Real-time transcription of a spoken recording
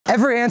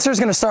Every answer is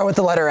going to start with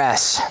the letter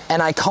S. An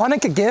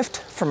iconic gift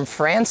from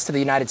France to the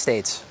United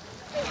States.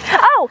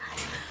 Oh!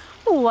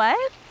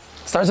 What?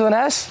 Starts with an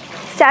S?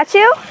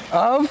 Statue?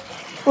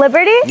 Of?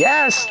 Liberty?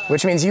 Yes,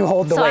 which means you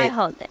hold the So weight. I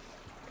hold it.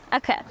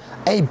 Okay.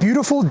 A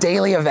beautiful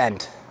daily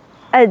event.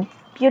 A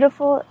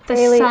beautiful The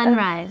daily...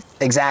 sunrise.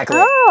 Exactly.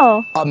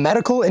 Oh! A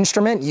medical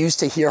instrument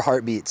used to hear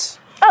heartbeats.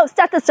 Oh,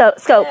 stethoscope.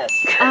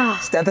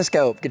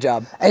 Stethoscope, good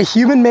job. A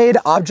human-made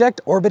object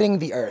orbiting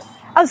the Earth.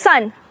 Oh,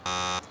 sun.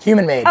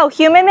 Human-made. Oh,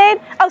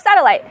 human-made? Oh,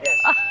 satellite.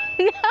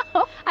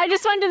 No, I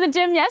just went to the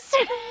gym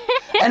yesterday.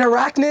 An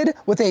arachnid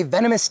with a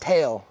venomous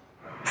tail.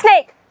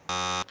 Snake.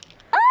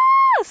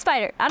 Oh,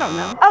 spider. I don't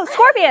know. Oh,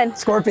 scorpion.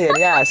 Scorpion,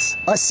 yes.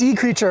 A sea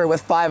creature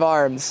with 5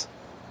 arms.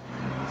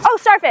 Oh,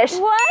 starfish.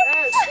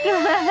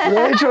 What?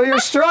 Rachel, you're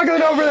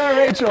struggling over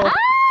there, Rachel.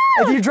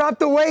 If you drop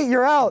the weight,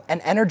 you're out. An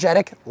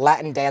energetic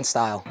Latin dance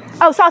style.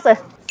 Oh, salsa.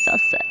 So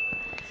sick.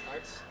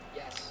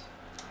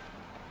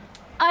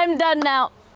 I'm done now.